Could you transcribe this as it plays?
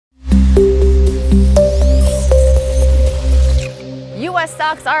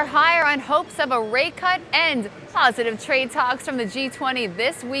stocks are higher on hopes of a rate cut and positive trade talks from the G20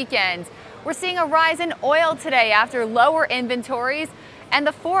 this weekend. We're seeing a rise in oil today after lower inventories, and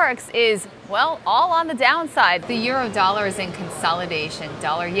the Forex is, well, all on the downside. The euro dollar is in consolidation,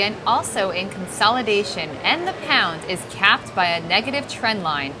 dollar yen also in consolidation, and the pound is capped by a negative trend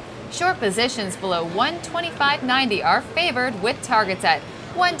line. Short positions below 125.90 are favored with targets at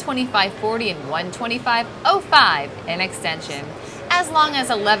 125.40 and 125.05 in extension. As long as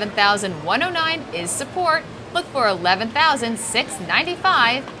 11,109 is support, look for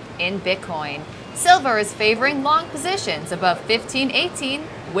 11,695 in Bitcoin. Silver is favoring long positions above 1518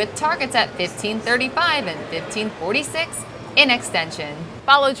 with targets at 1535 and 1546 in extension.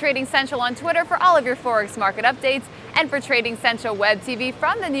 Follow Trading Central on Twitter for all of your Forex market updates, and for Trading Central Web TV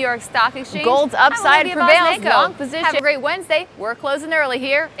from the New York Stock Exchange, Gold's upside prevails. Long position. Have a great Wednesday. We're closing early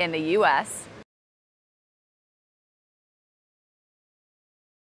here in the U.S.